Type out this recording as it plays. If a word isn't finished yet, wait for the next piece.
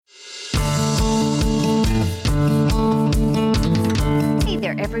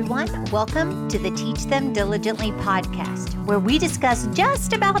there, everyone. Welcome to the Teach Them Diligently podcast, where we discuss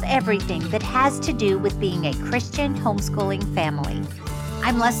just about everything that has to do with being a Christian homeschooling family.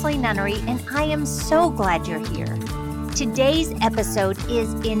 I'm Leslie Nunnery, and I am so glad you're here. Today's episode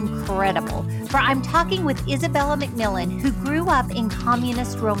is incredible, for I'm talking with Isabella McMillan, who grew up in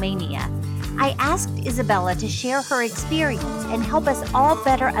communist Romania. I asked Isabella to share her experience and help us all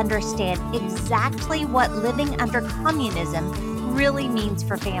better understand exactly what living under communism really means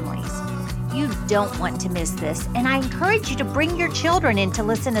for families. You don't want to miss this, and I encourage you to bring your children in to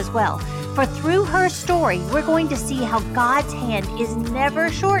listen as well, for through her story, we're going to see how God's hand is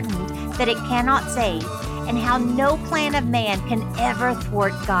never shortened that it cannot save, and how no plan of man can ever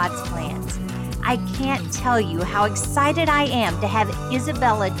thwart God's plans. I can't tell you how excited I am to have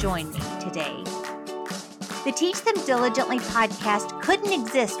Isabella join me today. The Teach Them Diligently podcast couldn't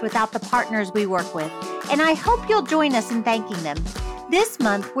exist without the partners we work with, and I hope you'll join us in thanking them. This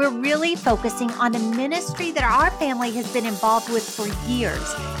month, we're really focusing on a ministry that our family has been involved with for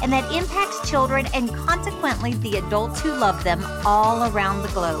years, and that impacts children and consequently the adults who love them all around the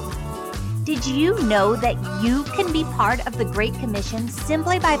globe. Did you know that you can be part of the Great Commission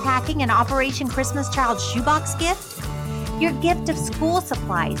simply by packing an Operation Christmas Child shoebox gift? Your gift of school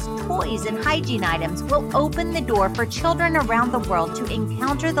supplies, toys, and hygiene items will open the door for children around the world to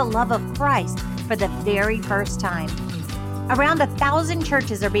encounter the love of Christ for the very first time. Around 1,000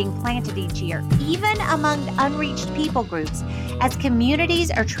 churches are being planted each year, even among unreached people groups, as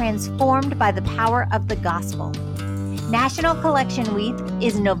communities are transformed by the power of the gospel. National Collection Week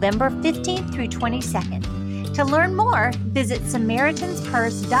is November 15th through 22nd. To learn more, visit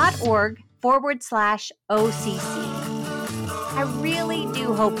SamaritansPurse.org/OCC. I really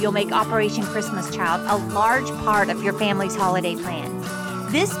do hope you'll make Operation Christmas Child a large part of your family's holiday plan.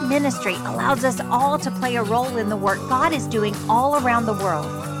 This ministry allows us all to play a role in the work God is doing all around the world.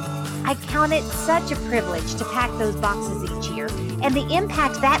 I count it such a privilege to pack those boxes each year, and the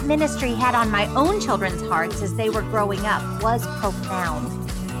impact that ministry had on my own children's hearts as they were growing up was profound.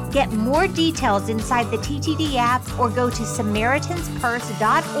 Get more details inside the TTD app or go to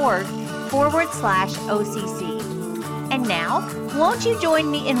SamaritansPurse.org/OCC. And now, won't you join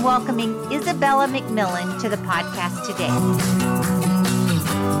me in welcoming Isabella McMillan to the podcast today?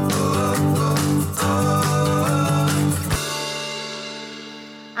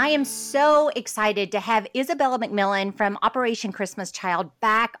 I am so excited to have Isabella McMillan from Operation Christmas Child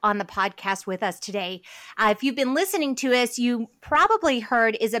back on the podcast with us today. If you've been listening to us, you probably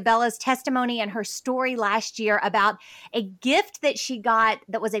heard Isabella's testimony and her story last year about a gift that she got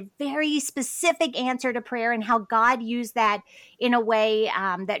that was a very specific answer to prayer, and how God used that in a way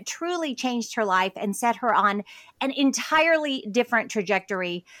that truly changed her life and set her on an entirely different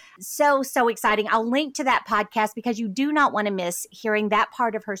trajectory. So exciting. I'll link to that podcast because you do not want to miss hearing that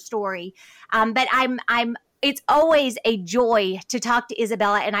part of her story. But it's always a joy to talk to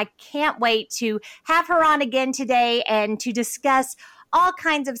Isabella, and I can't wait to have her on again today and to discuss all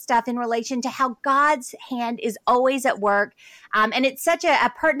kinds of stuff in relation to how God's hand is always at work. And it's such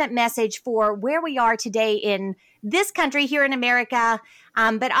a pertinent message for where we are today in this country here in America,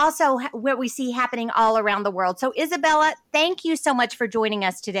 but also what we see happening all around the world. So Isabella, thank you so much for joining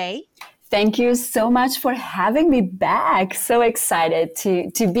us today. Thank you so much for having me back. So excited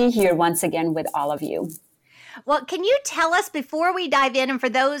to be here once again with all of you. Well, can you tell us before we dive in, and for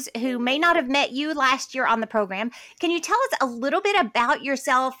those who may not have met you last year on the program, can you tell us a little bit about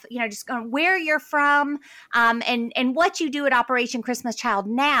yourself, just where you're from, and what you do at Operation Christmas Child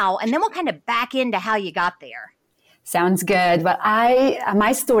now, and then we'll kind of back into how you got there. Sounds good. Well,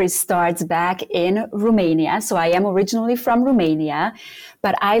 my story starts back in Romania. So I am originally from Romania,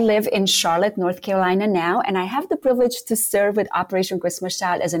 but I live in Charlotte, North Carolina now, and I have the privilege to serve with Operation Christmas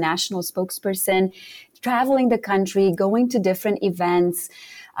Child as a national spokesperson, traveling the country, going to different events,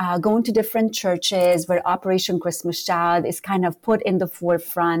 going to different churches where Operation Christmas Child is kind of put in the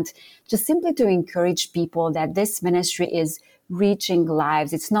forefront, just simply to encourage people that this ministry is reaching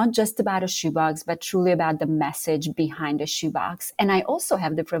lives. It's not just about a shoebox, but truly about the message behind the shoebox. And I also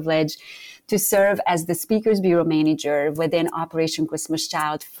have the privilege to serve as the Speakers Bureau Manager within Operation Christmas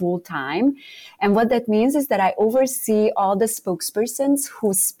Child full-time. And what that means is that I oversee all the spokespersons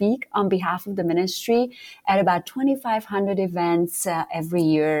who speak on behalf of the ministry at about 2,500 events every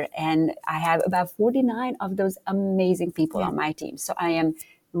year. And I have about 49 of those amazing people on my team. So I am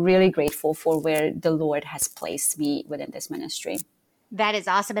really grateful for where the Lord has placed me within this ministry. That is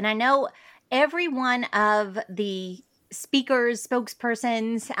awesome. And I know every one of the speakers,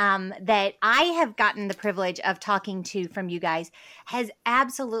 spokespersons that I have gotten the privilege of talking to from you guys has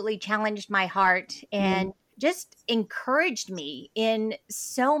absolutely challenged my heart and just encouraged me in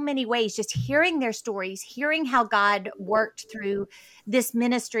so many ways, just hearing their stories, hearing how God worked through this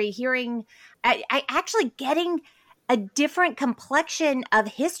ministry, I actually getting a different complexion of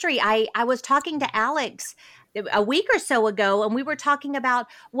history. I was talking to Alex a week or so ago, and we were talking about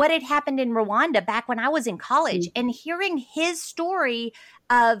what had happened in Rwanda back when I was in college, and hearing his story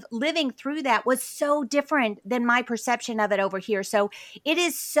of living through that was so different than my perception of it over here. So it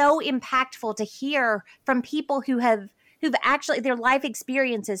is so impactful to hear from people who've actually, their life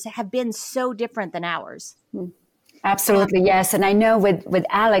experiences have been so different than ours. Absolutely, yes. And I know with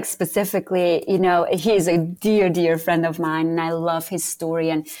Alex specifically, he's a dear, dear friend of mine, and I love his story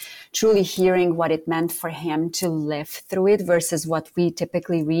and truly hearing what it meant for him to live through it versus what we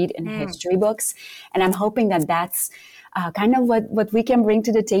typically read in history books. And I'm hoping that that's kind of what we can bring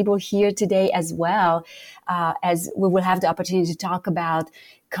to the table here today as well, as we will have the opportunity to talk about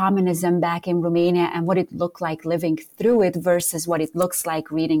communism back in Romania and what it looked like living through it versus what it looks like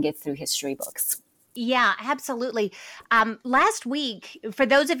reading it through history books. Yeah, absolutely. Last week, for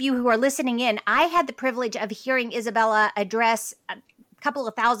those of you who are listening in, I had the privilege of hearing Isabella address a couple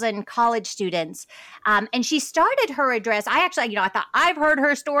of thousand college students. And she started her address. I thought, I've heard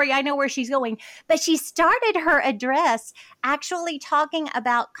her story. I know where she's going. But she started her address actually talking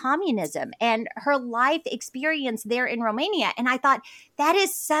about communism and her life experience there in Romania. And I thought, that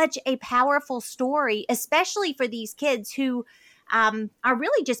is such a powerful story, especially for these kids who are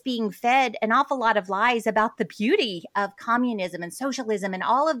really just being fed an awful lot of lies about the beauty of communism and socialism and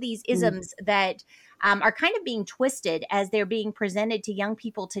all of these isms that are kind of being twisted as they're being presented to young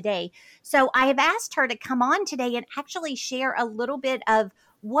people today. So I have asked her to come on today and actually share a little bit of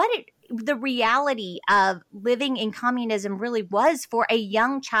the reality of living in communism really was for a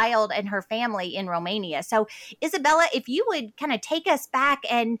young child and her family in Romania. So Isabella, if you would kind of take us back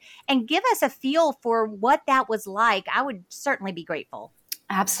and give us a feel for what that was like, I would certainly be grateful.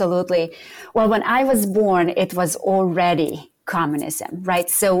 Absolutely. Well, when I was born, it was already communism, right?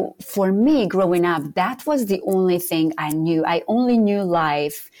 So for me growing up, that was the only thing I knew. I only knew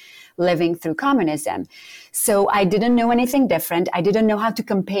life living through communism. So I didn't know anything different. I didn't know how to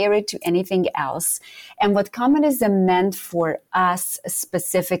compare it to anything else. And what communism meant for us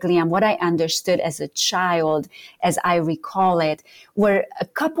specifically, and what I understood as a child, as I recall it, were a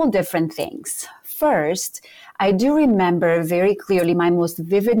couple different things. First, I do remember very clearly my most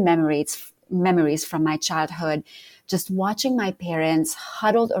vivid memories from my childhood, just watching my parents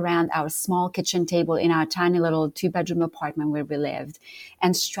huddled around our small kitchen table in our tiny little 2-bedroom apartment where we lived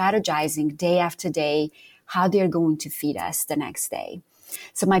and strategizing day after day how they're going to feed us the next day.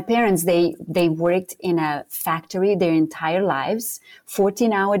 So my parents, they worked in a factory their entire lives,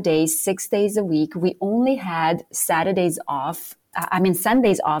 14-hour days, 6 days a week. We only had Sundays off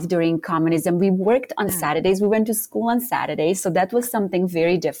during communism. We worked on Saturdays. We went to school on Saturdays. So that was something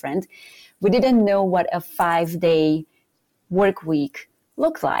very different. We didn't know what a 5-day work week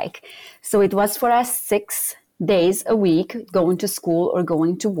looked like. So it was for us 6 days a week going to school or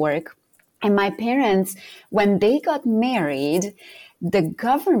going to work. And my parents, when they got married, the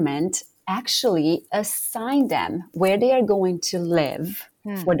government actually assigned them where they are going to live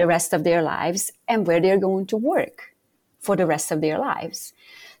for the rest of their lives and where they're going to work for the rest of their lives.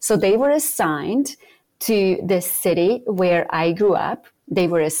 So they were assigned to the city where I grew up. They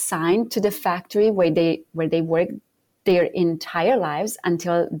were assigned to the factory where they worked their entire lives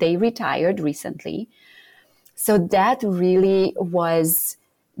until they retired recently. So that really was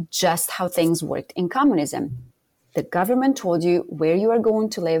just how things worked in communism. The government told you where you are going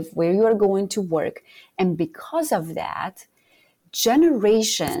to live, where you are going to work. And because of that,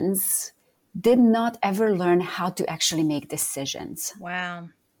 generations did not ever learn how to actually make decisions. Wow.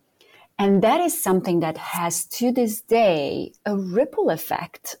 And that is something that has, to this day, a ripple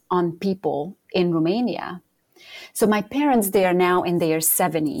effect on people in Romania. So my parents, they are now in their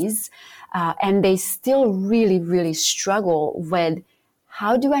 70s, and they still really, really struggle with,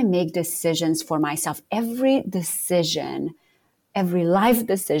 how do I make decisions for myself? Every decision, every life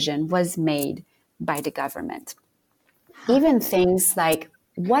decision was made by the government. Even things like,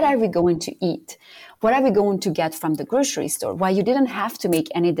 what are we going to eat? What are we going to get from the grocery store? Why, you didn't have to make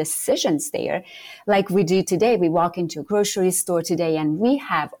any decisions there like we do today. We walk into a grocery store today and we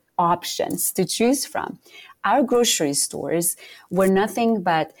have options to choose from. Our grocery stores were nothing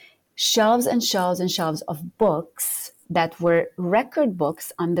but shelves and shelves and shelves of books that were record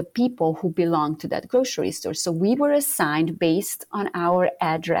books on the people who belonged to that grocery store. So we were assigned based on our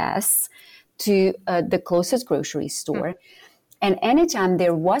address to the closest grocery store. And anytime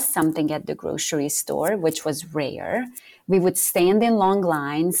there was something at the grocery store, which was rare, We would stand in long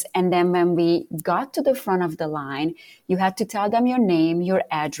lines. And then when we got to the front of the line, you had to tell them your name, your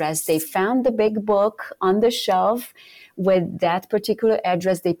address. They found the big book on the shelf with that particular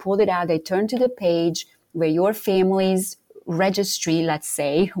address. They pulled it out. They turned to the page where your family's registry, let's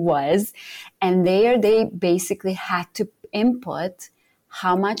say, was. And there they basically had to input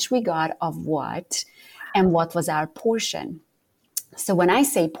how much we got of what and what was our portion. So when I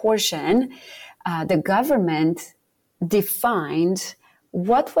say portion, the government defined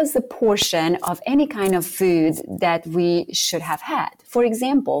what was the portion of any kind of food that we should have had. For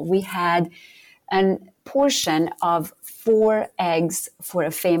example, we had a portion of 4 eggs for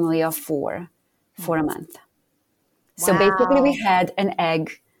a family of 4 for a month. So basically we had an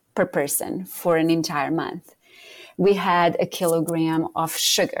egg per person for an entire month. We had a kilogram of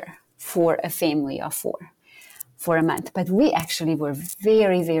sugar for a family of 4 for a month. But we actually were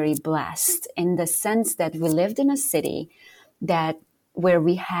very, very blessed in the sense that we lived in a city where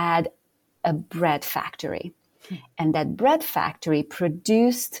we had a bread factory. And that bread factory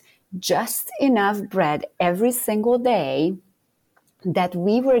produced just enough bread every single day that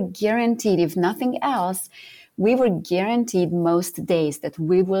we were guaranteed, if nothing else, we were guaranteed most days that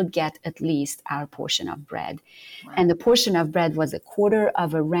we will get at least our portion of bread. Wow. And the portion of bread was 1/4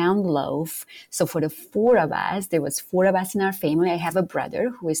 of a round loaf. So for the 4 of us, there was 4 of us in our family. I have a brother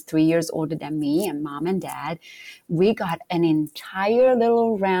who is 3 years older than me, and mom and dad. We got an entire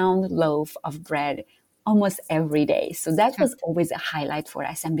little round loaf of bread almost every day. So that was always a highlight for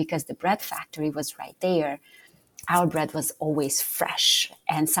us. And because the bread factory was right there, our bread was always fresh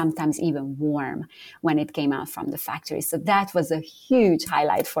and sometimes even warm when it came out from the factory. So that was a huge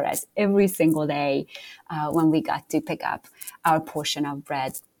highlight for us every single day when we got to pick up our portion of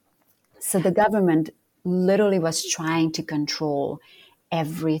bread. So the government literally was trying to control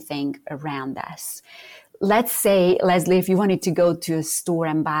everything around us. Let's say, Leslie, if you wanted to go to a store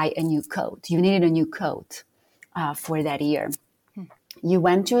and buy a new coat, you needed a new coat for that year. You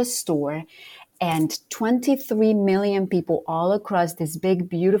went to a store, and 23 million people all across this big,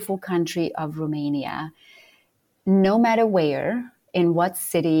 beautiful country of Romania, no matter where, in what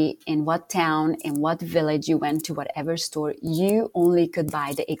city, in what town, in what village you went to, whatever store, you only could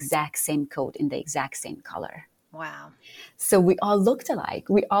buy the exact same coat in the exact same color. Wow. So we all looked alike.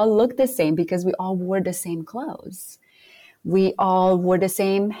 We all looked the same because we all wore the same clothes. We all wore the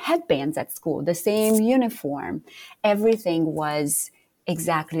same headbands at school, the same uniform. Everything was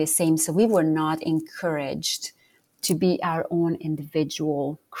exactly the same. So we were not encouraged to be our own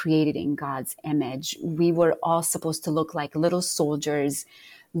individual created in God's image. We were all supposed to look like little soldiers,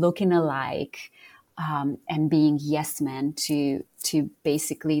 looking alike, and being yes men to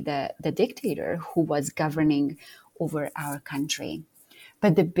basically the dictator who was governing over our country.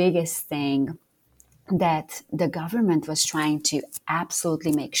 But the biggest thing that the government was trying to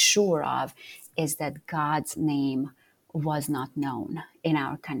absolutely make sure of is that God's name was not known in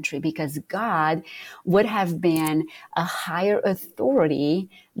our country, because God would have been a higher authority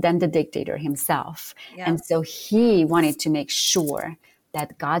than the dictator himself. Yeah. And so he wanted to make sure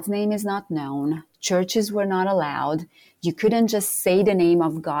that God's name is not known. Churches were not allowed. You couldn't just say the name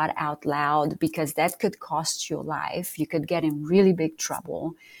of God out loud because that could cost your life. You could get in really big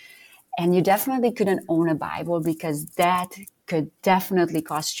trouble. And you definitely couldn't own a Bible because that could definitely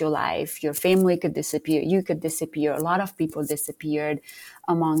cost your life. Your family could disappear. You could disappear. A lot of people disappeared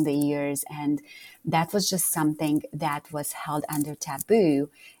among the years. And that was just something that was held under taboo.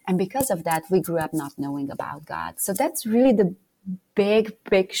 And because of that, we grew up not knowing about God. So that's really the big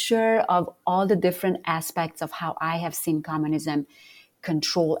picture of all the different aspects of how I have seen communism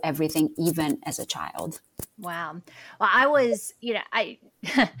control everything, even as a child. Wow. Well, I was,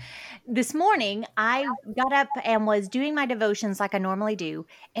 this morning I got up and was doing my devotions like I normally do,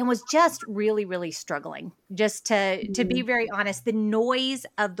 and was just really, really struggling. Just to be very honest, the noise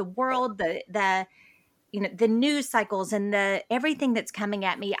of the world, the news cycles and everything that's coming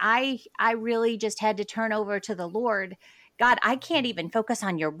at me, I really just had to turn over to the Lord. God, I can't even focus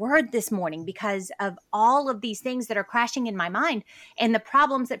on your word this morning because of all of these things that are crashing in my mind and the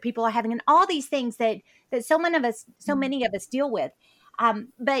problems that people are having and all these things that so many of us deal with.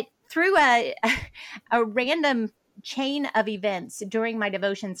 But through a random chain of events during my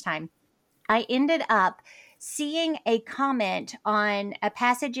devotions time, I ended up seeing a comment on a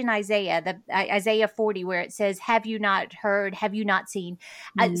passage in Isaiah 40, where it says, "Have you not heard? Have you not seen?"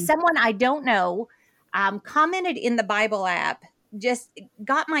 Someone I don't know commented in the Bible app, just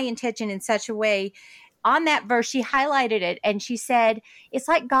got my attention in such a way. On that verse, she highlighted it and she said, "It's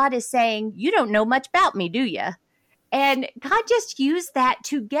like God is saying, you don't know much about me, do you?" And God just used that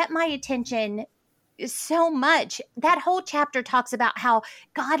to get my attention so much. That whole chapter talks about how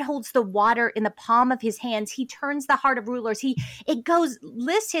God holds the water in the palm of his hands. He turns the heart of rulers.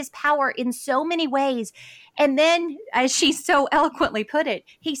 Lists his power in so many ways. And then, as she so eloquently put it,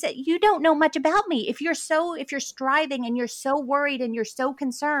 he said, you don't know much about me. If you're striving and you're so worried and you're so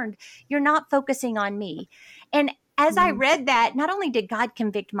concerned, you're not focusing on me. And as I read that, not only did God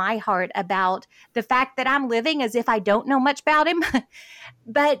convict my heart about the fact that I'm living as if I don't know much about him,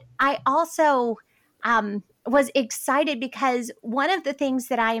 but I also was excited because one of the things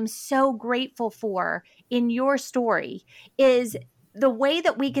that I am so grateful for in your story is the way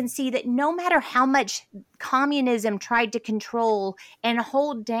that we can see that no matter how much communism tried to control and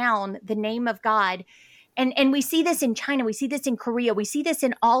hold down the name of God, and we see this in China, we see this in Korea, we see this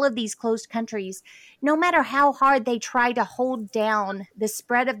in all of these closed countries, no matter how hard they try to hold down the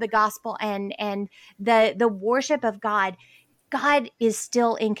spread of the gospel and the worship of God, God is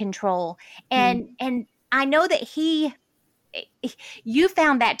still in control. And I know that you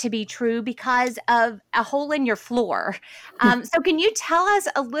found that to be true because of a hole in your floor. So can you tell us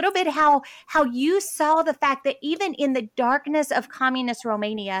a little bit how you saw the fact that even in the darkness of communist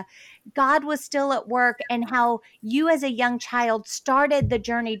Romania, God was still at work, and how you as a young child started the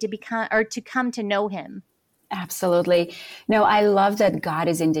journey to come to know him? Absolutely. No, I love that God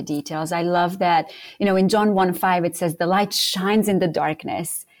is in the details. I love that, in John 1:5, it says, the light shines in the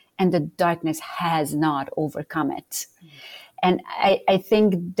darkness and the darkness has not overcome it. And I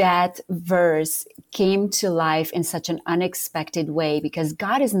think that verse came to life in such an unexpected way because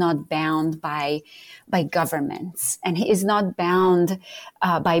God is not bound by governments, and he is not bound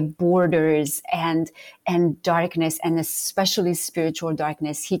by borders and darkness, and especially spiritual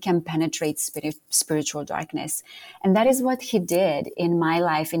darkness. He can penetrate spiritual darkness. And that is what he did in my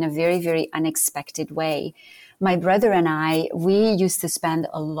life in a very, very unexpected way. My brother and I, we used to spend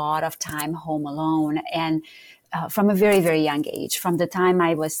a lot of time home alone, and from a very, very young age. From the time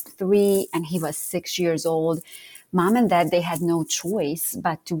I was 3 and he was 6 years old, Mom and Dad, they had no choice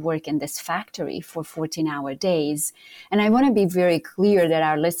but to work in this factory for 14-hour days. And I want to be very clear that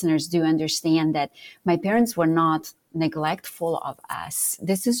our listeners do understand that my parents were not neglectful of us.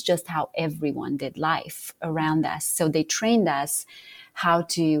 This is just how everyone did life around us. So they trained us how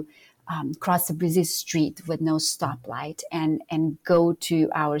to cross a busy street with no stoplight and go to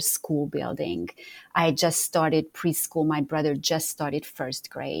our school building. I just started preschool. My brother just started first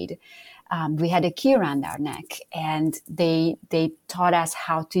grade. We had a key around our neck, and they taught us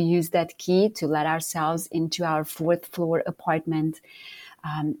how to use that key to let ourselves into our 4th floor apartment.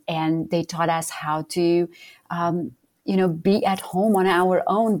 And they taught us how to be at home on our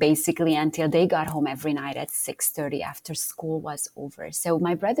own, basically, until they got home every night at 6:30 after school was over. So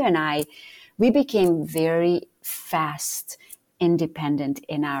my brother and I, we became very fast independent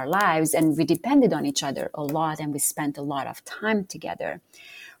in our lives, and we depended on each other a lot, and we spent a lot of time together.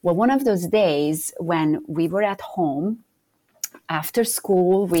 Well, one of those days when we were at home after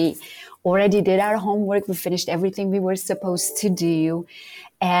school, we already did our homework. We finished everything we were supposed to do.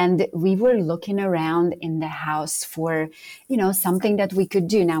 And we were looking around in the house for, something that we could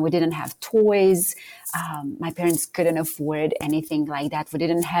do. Now, we didn't have toys. My parents couldn't afford anything like that. We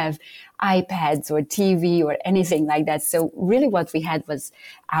didn't have iPads or TV or anything like that. So really what we had was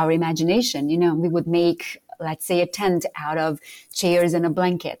our imagination. We would make, let's say, a tent out of chairs and a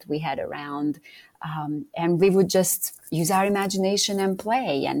blanket we had around. And we would just use our imagination and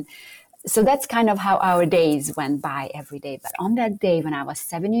play. And so that's kind of how our days went by every day. But on that day when I was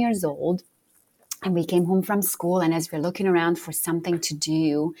 7 years old and we came home from school, and as we're looking around for something to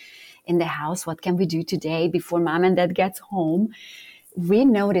do in the house, what can we do today before Mom and Dad gets home? We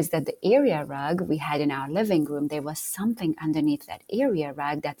noticed that the area rug we had in our living room, there was something underneath that area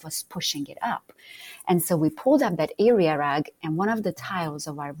rug that was pushing it up. And so we pulled up that area rug, and one of the tiles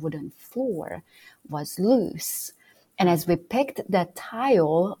of our wooden floor was loose. And as we picked that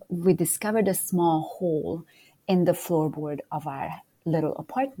tile, we discovered a small hole in the floorboard of our little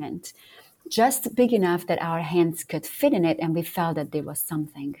apartment, just big enough that our hands could fit in it. And we felt that there was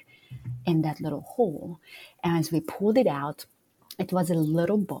something in that little hole. And as we pulled it out, it was a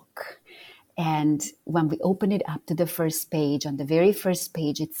little book. And when we opened it up to the first page, on the very first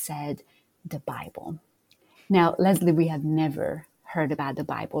page, it said, the Bible. Now, Leslie, we had never heard about the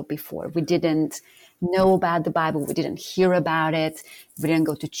Bible before. We didn't know about the Bible. We didn't hear about it. We didn't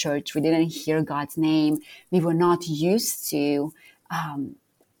go to church. We didn't hear God's name. We were not used to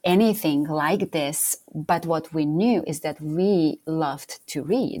anything like this. But what we knew is that we loved to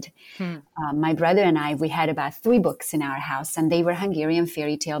read. My brother and I, we had about 3 books in our house, and they were Hungarian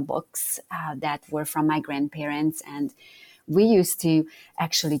fairy tale books that were from my grandparents. And we used to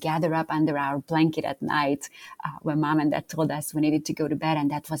actually gather up under our blanket at night when mom and dad told us we needed to go to bed. And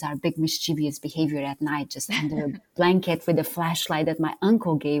that was our big mischievous behavior at night, just under a blanket with a flashlight that my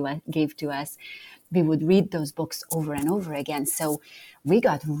uncle gave to us. We would read those books over and over again. So we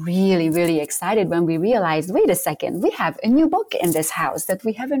got really, really excited when we realized, wait a second, we have a new book in this house that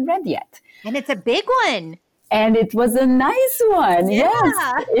we haven't read yet. And it's a big one. And it was a nice one. Yeah.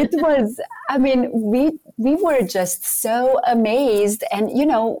 Yes, it was. I mean, we were just so amazed. And, you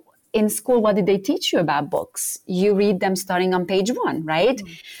know, in school, what did they teach you about books? You read them starting on page 1, right?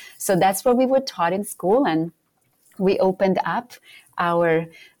 Mm-hmm. So that's what we were taught in school. And we opened up our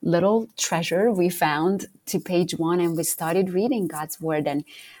little treasure we found to page 1, and we started reading God's word. And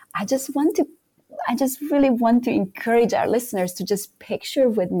I just really want to encourage our listeners to just picture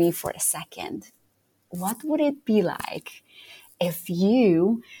with me for a second. What would it be like if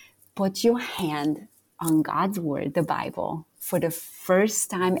you put your hand on God's word, the Bible, for the first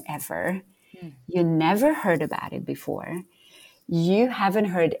time ever? You never heard about it before. You haven't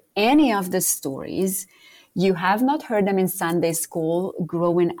heard any of the stories. You have not heard them in Sunday school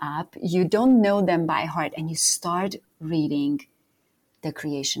growing up. You don't know them by heart. And you start reading the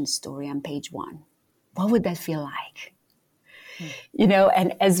creation story on page 1. What would that feel like? You know,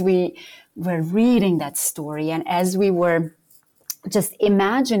 and as we were reading that story, and as we were just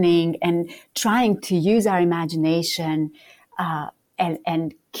imagining and trying to use our imagination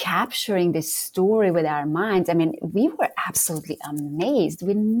and capturing this story with our minds, I mean, we were absolutely amazed.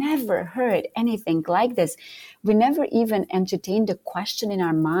 We never heard anything like this. We never even entertained the question in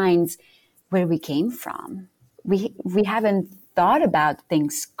our minds where we came from. We haven't thought about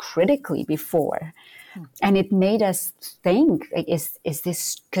things critically before. And it made us think, like,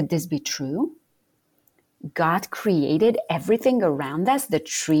 could this be true? God created everything around us, the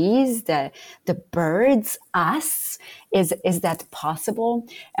trees, the birds, us. Is that possible?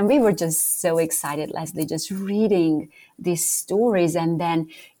 And we were just so excited, Leslie, just reading these stories. And then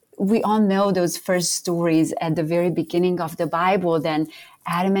we all know those first stories at the very beginning of the Bible. Then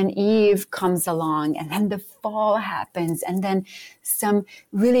Adam and Eve comes along, and then the fall happens, and then some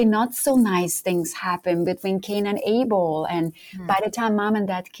really not so nice things happen between Cain and Abel. And by the time mom and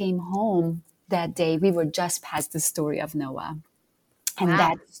dad came home that day, we were just past the story of Noah. And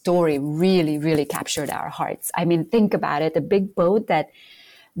that story really, really captured our hearts. I mean, think about it, a big boat that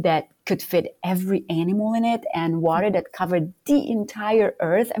could fit every animal in it, and water that covered the entire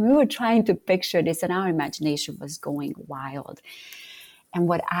earth. And we were trying to picture this, and our imagination was going wild. And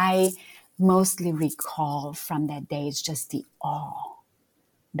what I mostly recall from that day is just the awe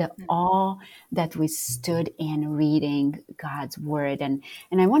that we stood in reading God's word. And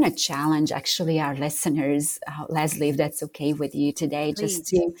I want to challenge actually our listeners, Leslie, if that's okay with you today, Please.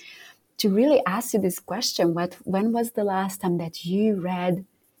 Just to really ask you this question. When was the last time that you read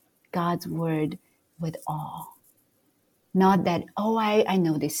God's word with awe? Not that, I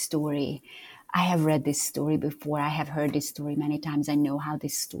know this story. I have read this story before. I have heard this story many times. I know how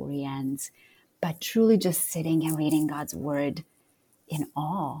this story ends. But truly just sitting and reading God's word in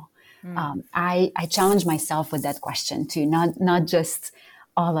awe. I challenge myself with that question too. Not just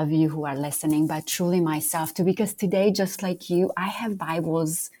all of you who are listening, but truly myself too. Because today, just like you, I have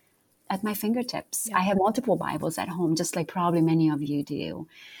Bibles at my fingertips. Yeah. I have multiple Bibles at home, just like probably many of you do.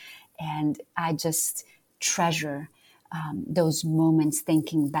 And I just treasure those moments,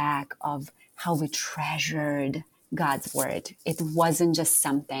 thinking back of how we treasured God's word. It wasn't just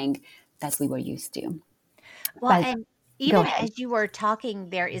something that we were used to. Well, and even as you were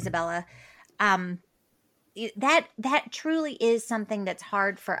talking there, Isabella, that truly is something that's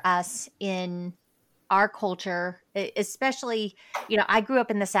hard for us in our culture, especially, I grew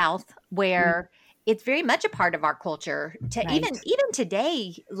up in the South where it's very much a part of our culture to even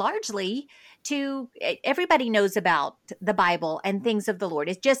today, largely everybody knows about the Bible and things of the Lord.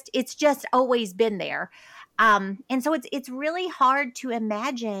 It's just always been there. And so it's really hard to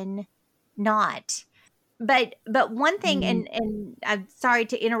imagine not. But one thing, and I'm sorry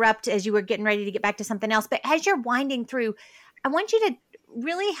to interrupt as you were getting ready to get back to something else, but as you're winding through, I want you to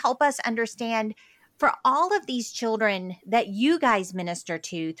really help us understand, for all of these children that you guys minister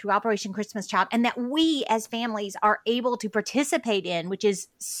to through Operation Christmas Child, and that we as families are able to participate in, which is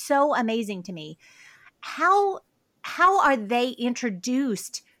so amazing to me, how are they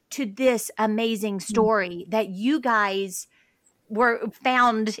introduced to this amazing story that you guys were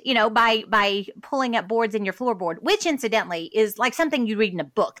found, by pulling up boards in your floorboard, which incidentally is like something you read in a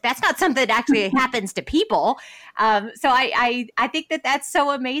book. That's not something that actually happens to people. So I think that's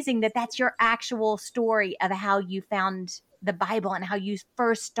so amazing that that's your actual story of how you found the Bible and how you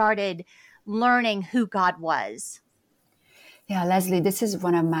first started learning who God was. Yeah, Leslie, this is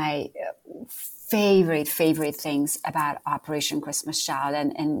one of my favorite things about Operation Christmas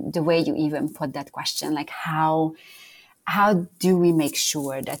Child, and the way you even put that question, like how do we make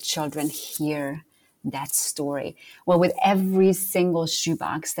sure that children hear that story? Well, with every single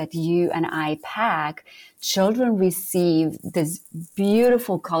shoebox that you and I pack, children receive this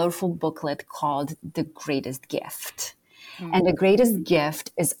beautiful, colorful booklet called The Greatest Gift. And the greatest gift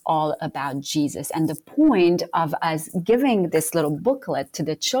is all about Jesus. And the point of us giving this little booklet to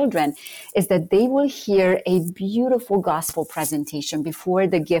the children is that they will hear a beautiful gospel presentation before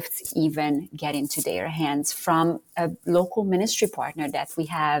the gifts even get into their hands from a local ministry partner that we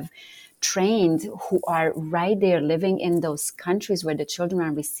have trained, who are right there living in those countries where the children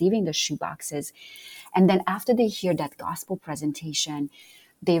are receiving the shoeboxes. And then after they hear that gospel presentation,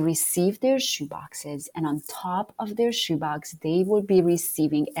 they receive their shoeboxes, and on top of their shoebox, they will be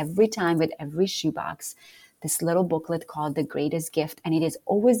receiving every time with every shoebox this little booklet called The Greatest Gift, and it is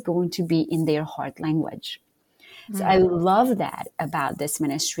always going to be in their heart language. So I love that about this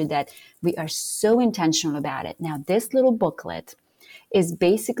ministry, that we are so intentional about it. Now, this little booklet is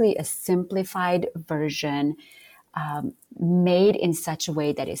basically a simplified version made in such a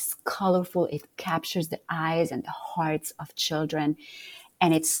way that is colorful. It captures the eyes and the hearts of children.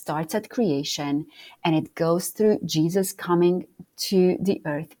 And it starts at creation, and it goes through Jesus coming to the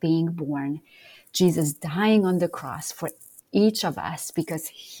earth, being born, Jesus dying on the cross for each of us because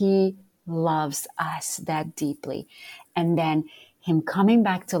he loves us that deeply. And then him coming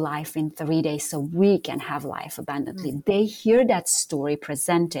back to life in 3 days so we can have life abundantly. They hear that story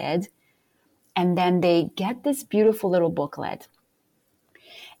presented, and then they get this beautiful little booklet.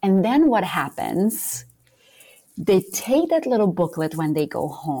 And then what happens? They take that little booklet when they go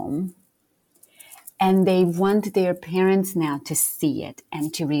home, and they want their parents now to see it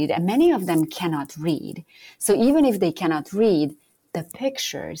and to read it. And many of them cannot read. So even if they cannot read, the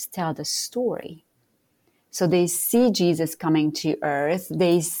pictures tell the story. So they see Jesus coming to earth.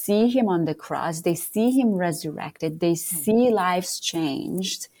 They see him on the cross. They see him resurrected. They see lives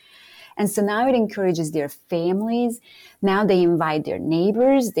changed. And so now it encourages their families. Now they invite their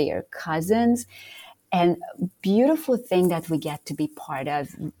neighbors, their cousins. And beautiful thing that we get to be part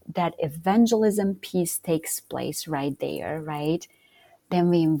of, that evangelism piece takes place right there, right? Then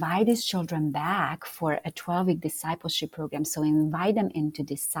we invite these children back for a 12-week discipleship program. So we invite them into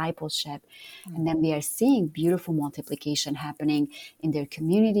discipleship. And then we are seeing beautiful multiplication happening in their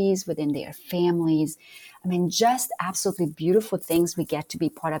communities, within their families. I mean, just absolutely beautiful things we get to be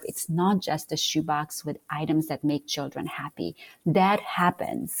part of. It's not just a shoebox with items that make children happy. That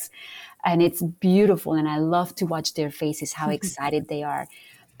happens. And it's beautiful. And I love to watch their faces, how excited they are.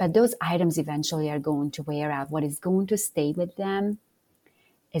 But those items eventually are going to wear out. What is going to stay with them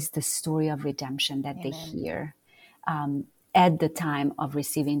is the story of redemption that they hear at the time of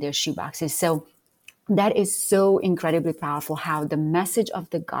receiving their shoeboxes. So that is so incredibly powerful, how the message of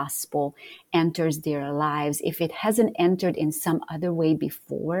the gospel enters their lives. If it hasn't entered in some other way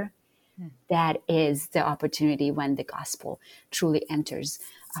before, that is the opportunity when the gospel truly enters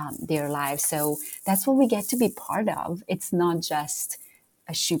their lives. So that's what we get to be part of. It's not just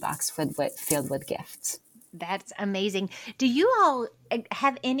a shoebox filled with gifts. That's amazing. Do you all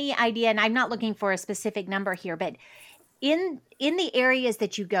have any idea, and I'm not looking for a specific number here, but in the areas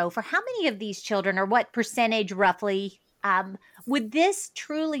that you go, for how many of these children, or what percentage roughly, would this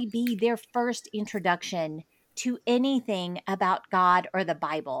truly be their first introduction to anything about God or the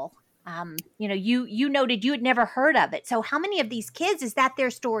Bible? You noted you had never heard of it. So how many of these kids, is that their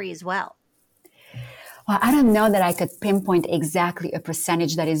story as well? Well, I don't know that I could pinpoint exactly a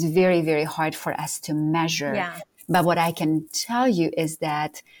percentage. That is very, very hard for us to measure. Yeah. But what I can tell you is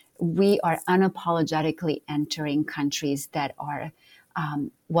that we are unapologetically entering countries that are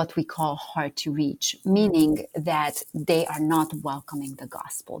what we call hard to reach, meaning that they are not welcoming the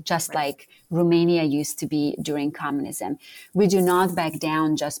gospel, just like Romania used to be during communism. We do not back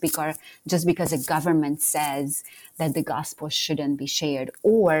down just because a government says that the gospel shouldn't be shared,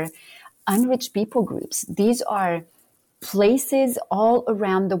 or unreached people groups. These are places all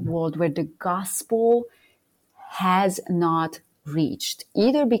around the world where the gospel has not reached,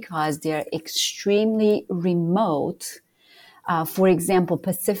 either because they're extremely remote. For example,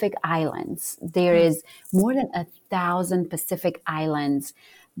 Pacific Islands. There is more than 1,000 Pacific Islands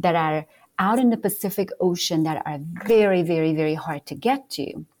that are out in the Pacific Ocean that are very, very, very hard to get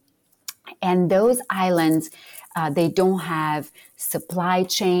to. And those islands, they don't have supply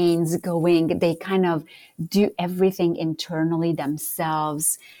chains going. They kind of do everything internally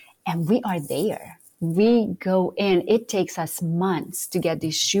themselves. And we are there. we go in, it takes us months to get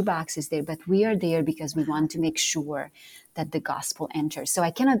these shoe boxes there, but we are there because we want to make sure that the gospel enters. So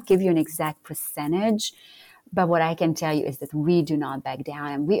I cannot give you an exact percentage, but what I can tell you is that we do not back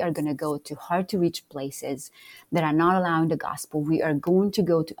down, and we are going to go to hard to reach places that are not allowing the gospel. We are going to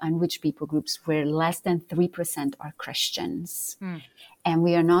go to unreached people groups where less than 3% are Christians. And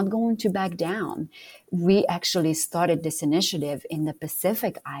we are not going to back down. We actually started this initiative in the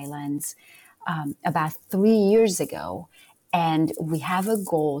Pacific Islands about 3 years ago. And we have a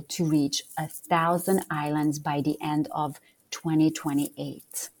goal to reach 1,000 islands by the end of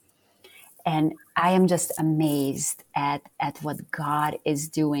 2028. And I am just amazed at what God is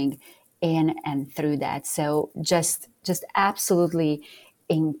doing in and through that. So just absolutely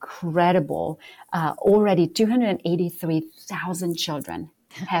incredible. Already 283,000 children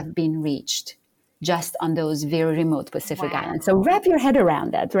have been reached just on those very remote Pacific Islands. So wrap your head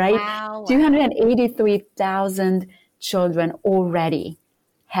around that, right? Wow. 283,000 children already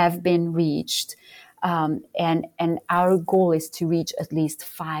have been reached. And our goal is to reach at least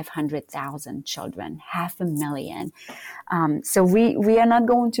 500,000 children, 500,000. So we are not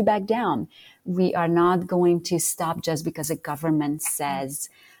going to back down. We are not going to stop just because the government says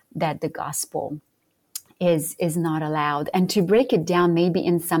that the gospel is not allowed. And to break it down, maybe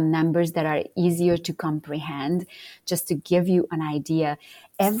in some numbers that are easier to comprehend, just to give you an idea,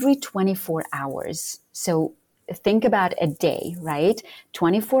 every 24 hours, so think about a day, right?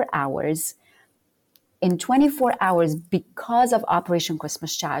 24 hours. In 24 hours, because of Operation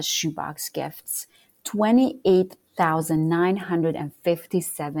Christmas Child shoebox gifts,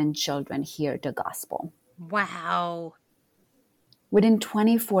 28,957 children hear the gospel. Wow. Within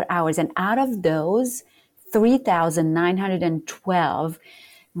 24 hours. And out of those, 3,912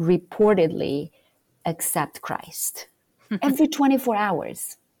 reportedly accept Christ. Every 24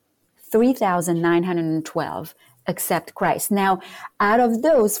 hours, 3,912 accept Christ. Now, out of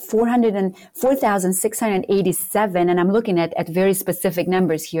those 4,687, and I'm looking at very specific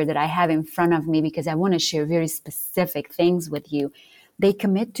numbers here that I have in front of me because I want to share very specific things with you. They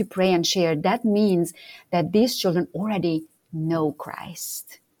commit to pray and share. That means that these children already know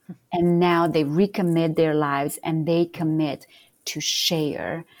Christ. And now they recommit their lives and they commit to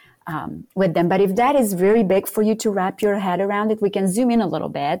share with them. But if that is very big for you to wrap your head around it, we can zoom in a little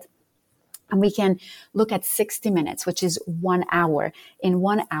bit. And we can look at 60 minutes, which is 1 hour. In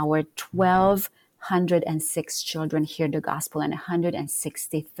 1 hour, 1,206 children hear the gospel and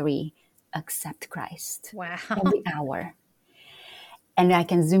 163 accept Christ. Wow. Every hour. And I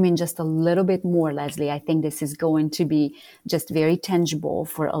can zoom in just a little bit more, Leslie. I think this is going to be just very tangible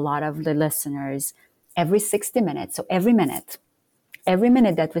for a lot of the listeners. Every 60 minutes, so every minute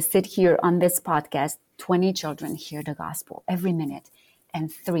that we sit here on this podcast, 20 children hear the gospel every minute,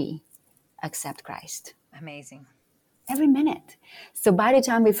 and 3 accept Christ. Amazing. Every minute. So by the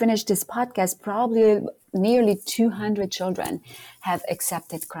time we finish this podcast, probably nearly 200 children have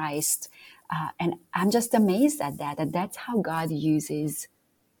accepted Christ. And I'm just amazed at that that's how God uses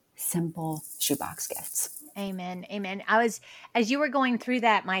simple shoebox gifts. Amen. Amen. As you were going through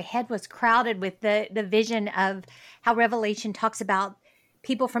that, my head was crowded with the vision of how Revelation talks about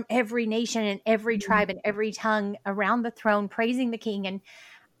people from every nation and every tribe and every tongue around the throne praising the King. And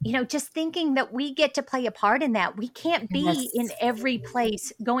just thinking that we get to play a part in that. We can't be in every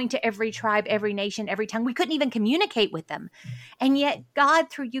place, going to every tribe, every nation, every tongue. We couldn't even communicate with them. And yet God,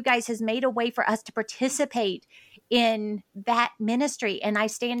 through you guys, has made a way for us to participate in that ministry. And I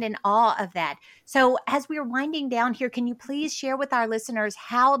stand in awe of that. So as we're winding down here, can you please share with our listeners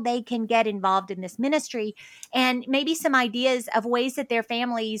how they can get involved in this ministry and maybe some ideas of ways that their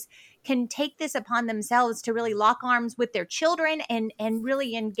families can take this upon themselves to really lock arms with their children and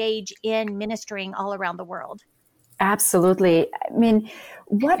really engage in ministering all around the world? Absolutely. I mean,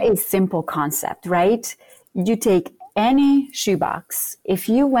 what a simple concept, right? You take any shoebox. If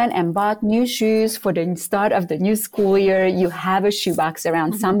you went and bought new shoes for the start of the new school year, you have a shoebox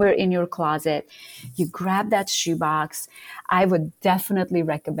around somewhere in your closet. You grab that shoebox. I would definitely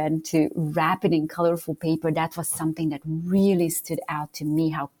recommend to wrap it in colorful paper. That was something that really stood out to me,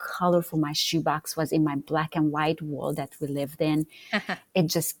 how colorful my shoebox was in my black and white world that we lived in. It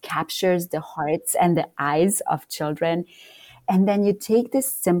just captures the hearts and the eyes of children. And then you take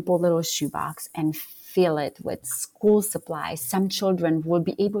this simple little shoebox and fill it with school supplies. Some children will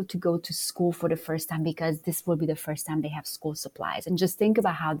be able to go to school for the first time because this will be the first time they have school supplies. And just think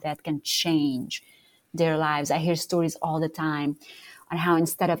about how that can change their lives. I hear stories all the time on how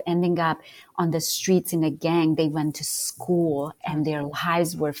instead of ending up on the streets in a gang, they went to school and their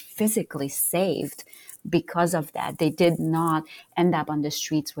lives were physically saved because of that. They did not end up on the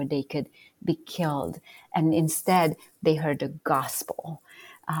streets where they could be killed. And instead, they heard the gospel.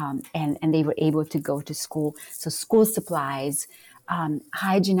 And they were able to go to school. So school supplies,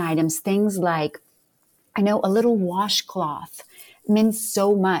 hygiene items, things like, I know, a little washcloth means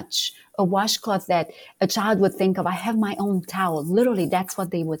so much. A washcloth that a child would think of, I have my own towel. Literally, that's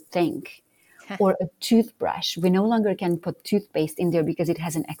what they would think. Or a toothbrush. We no longer can put toothpaste in there because it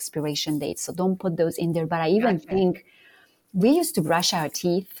has an expiration date. So don't put those in there. But I even think we used to brush our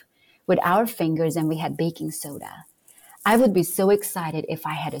teeth with our fingers and we had baking soda. I would be so excited if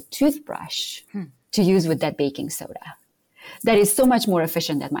I had a toothbrush to use with that baking soda. That is so much more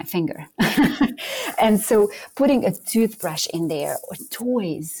efficient than my finger. And so putting a toothbrush in there or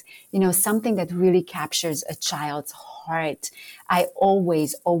toys, something that really captures a child's heart. I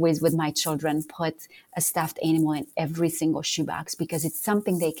always with my children put a stuffed animal in every single shoebox because it's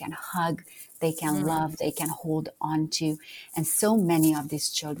something they can hug, they can love, they can hold on to. And so many of these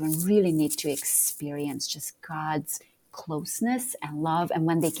children really need to experience just God's closeness and love. And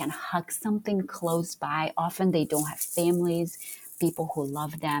when they can hug something close by, often they don't have families, people who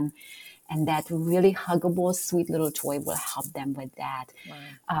love them. And that really huggable, sweet little toy will help them with that.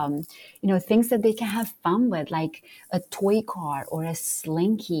 Wow. Things that they can have fun with, like a toy car or a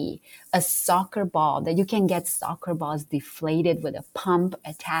slinky, a soccer ball, that you can get soccer balls deflated with a pump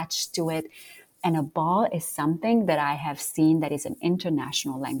attached to it. And a ball is something that I have seen that is an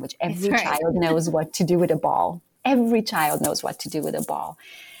international language. Every child knows what to do with a ball. Every child knows what to do with a ball.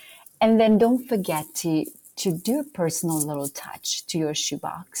 And then don't forget to do a personal little touch to your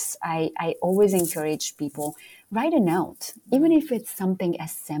shoebox. I always encourage people, write a note, even if it's something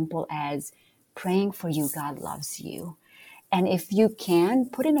as simple as praying for you, God loves you. And if you can,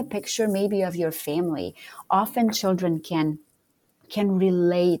 put in a picture maybe of your family. Often children can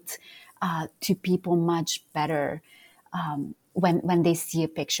relate to people much better when they see a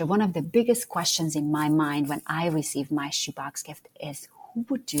picture. One of the biggest questions in my mind when I receive my shoebox gift is, who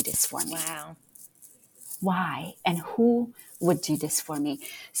would do this for me? Wow. Why? And who would do this for me?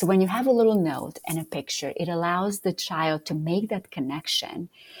 So when you have a little note and a picture, it allows the child to make that connection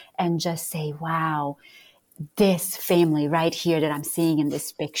and just say, wow, this family right here that I'm seeing in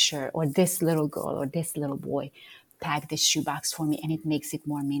this picture, or this little girl or this little boy packed this shoebox for me, and it makes it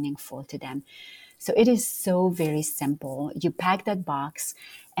more meaningful to them. So it is so very simple. You pack that box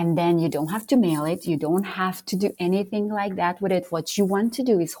and then you don't have to mail it. You don't have to do anything like that with it. What you want to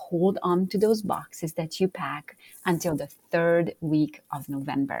do is hold on to those boxes that you pack until the third week of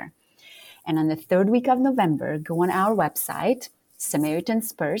November. And on the third week of November, go on our website,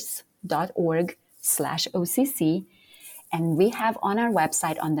 SamaritanSpurs.org/OCC. And we have on our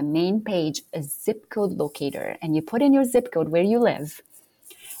website on the main page a zip code locator. And you put in your zip code where you live.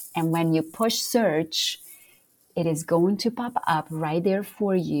 And when you push search, it is going to pop up right there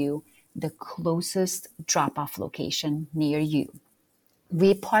for you, the closest drop-off location near you.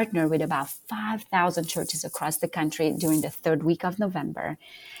 We partner with about 5,000 churches across the country during the third week of November.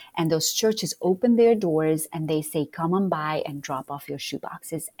 And those churches open their doors and they say, come on by and drop off your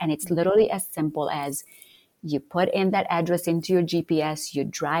shoeboxes. And it's literally as simple as you put in that address into your GPS, you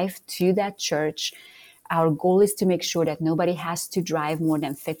drive to that church. Our goal is to make sure that nobody has to drive more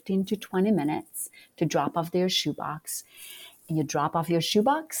than 15 to 20 minutes to drop off their shoebox. And you drop off your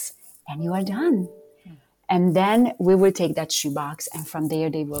shoebox and you are done. And then we will take that shoebox, and from there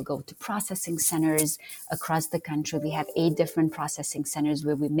they will go to processing centers across the country. We have 8 different processing centers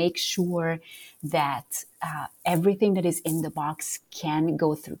where we make sure that everything that is in the box can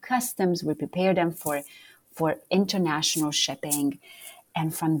go through customs. We prepare them for international shipping.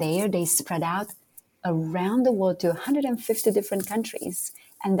 And from there they spread out around the world to 150 different countries.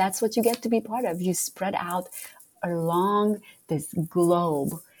 And that's what you get to be part of. You spread out along this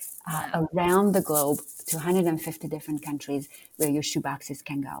globe, around the globe to 150 different countries where your shoeboxes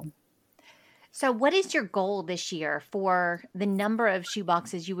can go. So what is your goal this year for the number of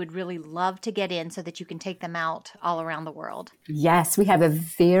shoeboxes you would really love to get in so that you can take them out all around the world? Yes, we have a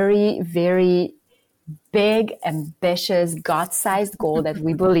very, very big, ambitious, God-sized goal that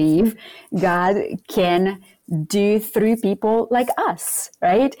we believe God can do through people like us,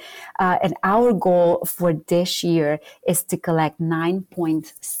 right? And our goal for this year is to collect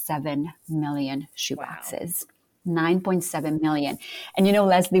 9.7 million shoeboxes. Wow. 9.7 million. And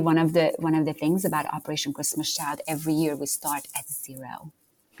Leslie, one of the things about Operation Christmas Child, every year we start at 0.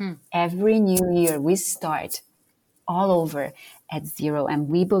 Every new year we start all over at 0. And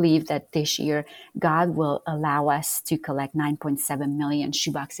we believe that this year, God will allow us to collect 9.7 million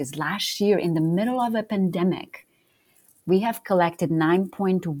shoeboxes. Last year, in the middle of a pandemic, we have collected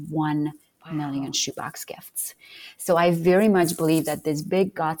 9.1 million shoebox gifts. So I very much believe that this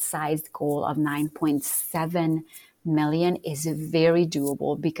big God-sized goal of 9.7 million is very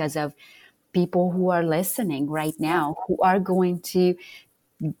doable because of people who are listening right now who are going to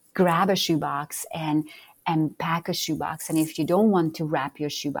grab a shoebox and pack a shoebox. And if you don't want to wrap your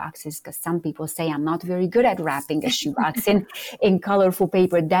shoeboxes, because some people say I'm not very good at wrapping a shoebox in colorful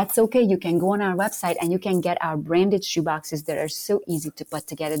paper, that's okay. You can go on our website and you can get our branded shoeboxes that are so easy to put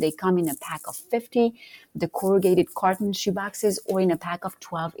together. They come in a pack of 50, the corrugated carton shoeboxes, or in a pack of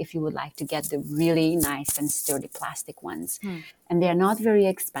 12 if you would like to get the really nice and sturdy plastic ones. And they're not very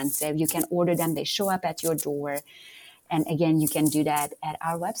expensive. You can order them. They show up at your door. And again, you can do that at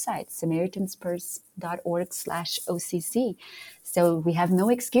our website, SamaritansPurse.org/OCC. So we have no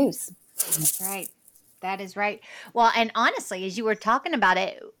excuse. That's right. That is right. Well, and honestly, as you were talking about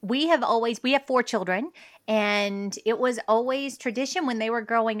it, we have 4 children, and it was always tradition when they were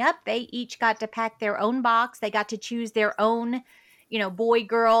growing up. They each got to pack their own box. They got to choose their own, boy,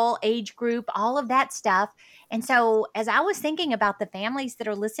 girl, age group, all of that stuff. And so as I was thinking about the families that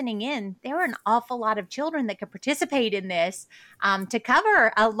are listening in, there are an awful lot of children that could participate in this to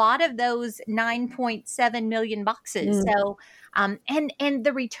cover a lot of those 9.7 million boxes. So, and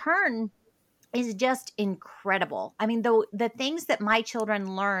the return is just incredible. I mean, the things that my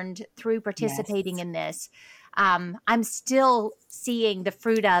children learned through participating in this, I'm still seeing the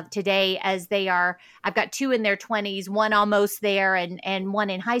fruit of today as I've got 2 in their 20s, one almost there and one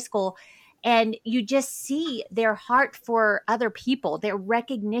in high school. And you just see their heart for other people, their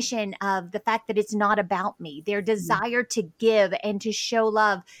recognition of the fact that it's not about me, their desire to give and to show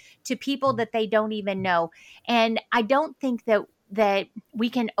love to people that they don't even know. And I don't think that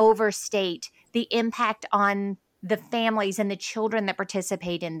we can overstate the impact on the families and the children that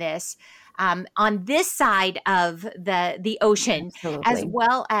participate in this on this side of the ocean, as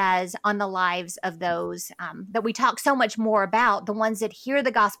well as on the lives of those that we talk so much more about, the ones that hear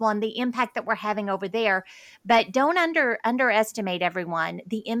the gospel and the impact that we're having over there. But don't underestimate, everyone,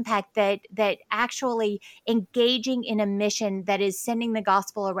 the impact that actually engaging in a mission that is sending the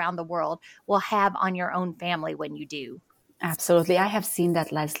gospel around the world will have on your own family when you do. Absolutely. I have seen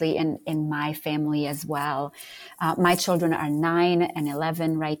that, Leslie, in my family as well. My children are 9 and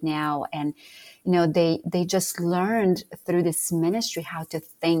 11 right now. And, they just learned through this ministry how to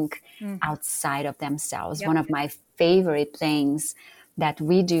think outside of themselves. One of my favorite things that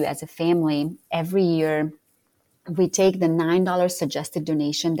we do as a family every year, we take the $9 suggested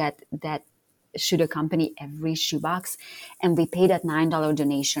donation that should accompany every shoebox, and we pay that $9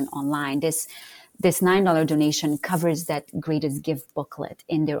 donation online. This $9 donation covers that greatest gift booklet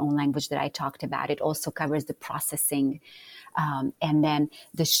in their own language that I talked about. It also covers the processing and then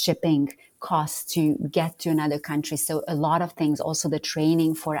the shipping costs to get to another country. So a lot of things, also the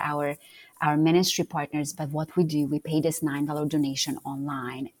training for our ministry partners. But what we do, we pay this $9 donation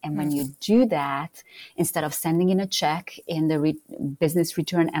online. And when you do that, instead of sending in a check in the business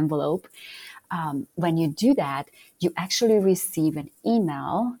return envelope, when you do that, you actually receive an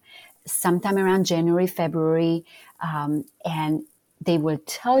email sometime around January, February, and they will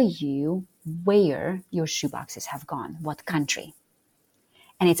tell you where your shoeboxes have gone, what country.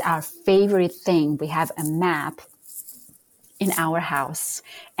 And it's our favorite thing. We have a map in our house,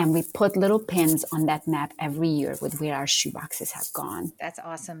 and we put little pins on that map every year with where our shoeboxes have gone. That's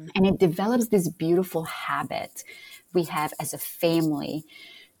awesome. And it develops this beautiful habit we have as a family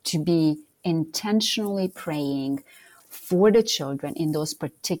to be intentionally praying for the children in those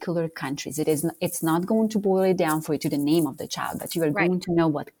particular countries. It's not going to boil it down for you to the name of the child, but you are going to know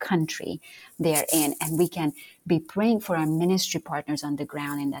what country they're in. And we can be praying for our ministry partners on the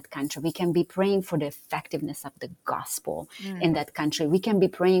ground in that country. We can be praying for the effectiveness of the gospel in that country. We can be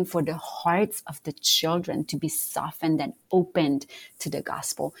praying for the hearts of the children to be softened and opened to the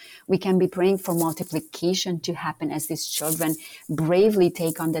gospel. We can be praying for multiplication to happen as these children bravely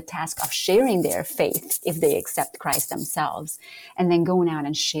take on the task of sharing their faith if they accept Christ themselves, and then going out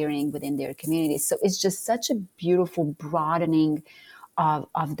and sharing within their communities. So it's just such a beautiful broadening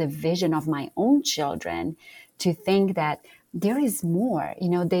of the vision of my own children to think that there is more.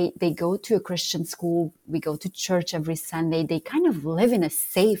 They go to a Christian school. We go to church every Sunday. They kind of live in a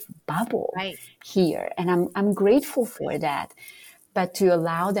safe bubble here. And I'm grateful for that. But to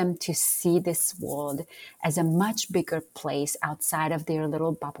allow them to see this world as a much bigger place outside of their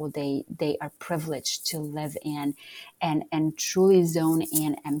little bubble they are privileged to live in, and truly zone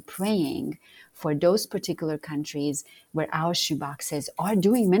in and praying for those particular countries where our shoeboxes are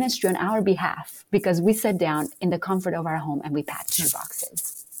doing ministry on our behalf, because we sit down in the comfort of our home and we pack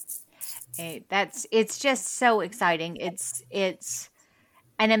shoeboxes. Hey, it's just so exciting. It's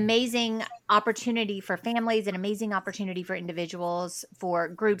an amazing opportunity for families, an amazing opportunity for individuals, for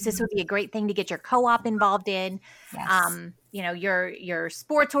groups. This would be a great thing to get your co-op involved in. Yes. Your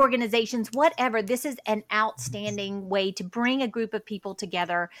sports organizations, whatever. This is an outstanding way to bring a group of people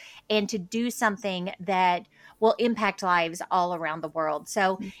together and to do something that will impact lives all around the world.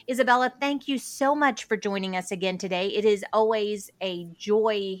 So, Isabella, thank you so much for joining us again today. It is always a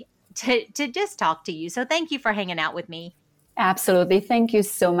joy to just talk to you. So thank you for hanging out with me. Absolutely. Thank you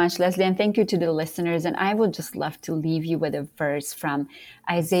so much, Leslie. And thank you to the listeners. And I would just love to leave you with a verse from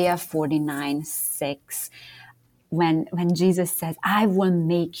Isaiah 49:6. When Jesus says, I will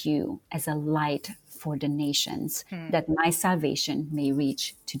make you as a light for the nations, that my salvation may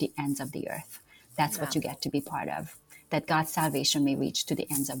reach to the ends of the earth. That's what you get to be part of, that God's salvation may reach to the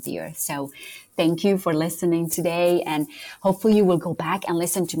ends of the earth. So thank you for listening today. And hopefully you will go back and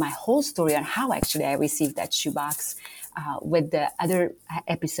listen to my whole story on how actually I received that shoebox with the other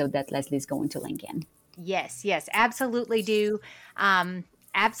episode that Leslie's going to link in. Yes, absolutely do.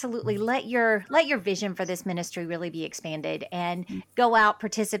 Absolutely let your vision for this ministry really be expanded, and go out,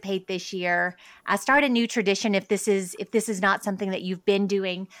 participate this year. Start a new tradition if this is not something that you've been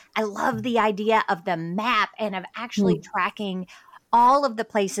doing. I love the idea of the map and of actually tracking all of the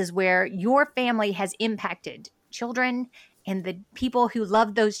places where your family has impacted children and the people who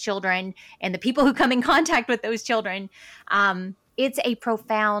love those children and the people who come in contact with those children. It's a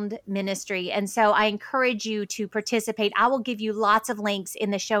profound ministry. And so I encourage you to participate. I will give you lots of links in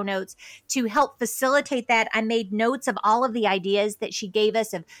the show notes to help facilitate that. I made notes of all of the ideas that she gave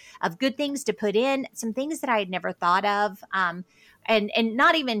us of good things to put in, some things that I had never thought of. And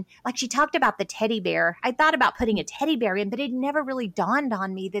not even, like she talked about the teddy bear. I thought about putting a teddy bear in, but it never really dawned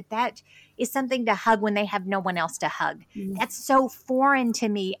on me that is something to hug when they have no one else to hug. That's so foreign to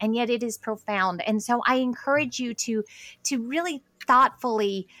me, and yet it is profound. And so I encourage you to really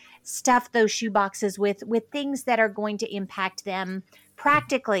thoughtfully stuff those shoe boxes with things that are going to impact them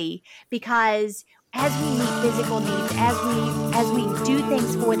practically, because as we meet physical needs, as we do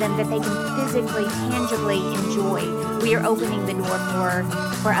things for them that they can physically, tangibly enjoy, we are opening the door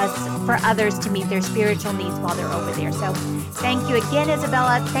for others to meet their spiritual needs while they're over there. So thank you again,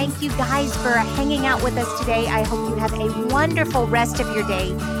 Isabella. Thank you guys for hanging out with us today. I hope you have a wonderful rest of your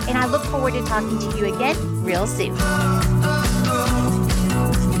day, and I look forward to talking to you again real soon.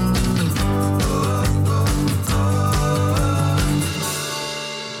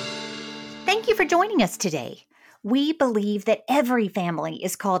 Thank you for joining us today. We believe that every family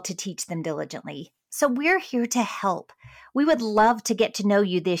is called to teach them diligently, so we're here to help. We would love to get to know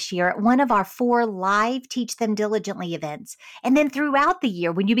you this year at one of our 4 live Teach Them Diligently events, and then throughout the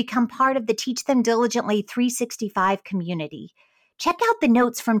year when you become part of the Teach Them Diligently 365 community. Check out the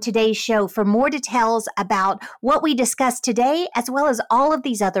notes from today's show for more details about what we discussed today, as well as all of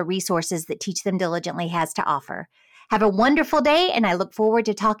these other resources that Teach Them Diligently has to offer. Have a wonderful day, and I look forward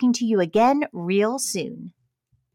to talking to you again real soon.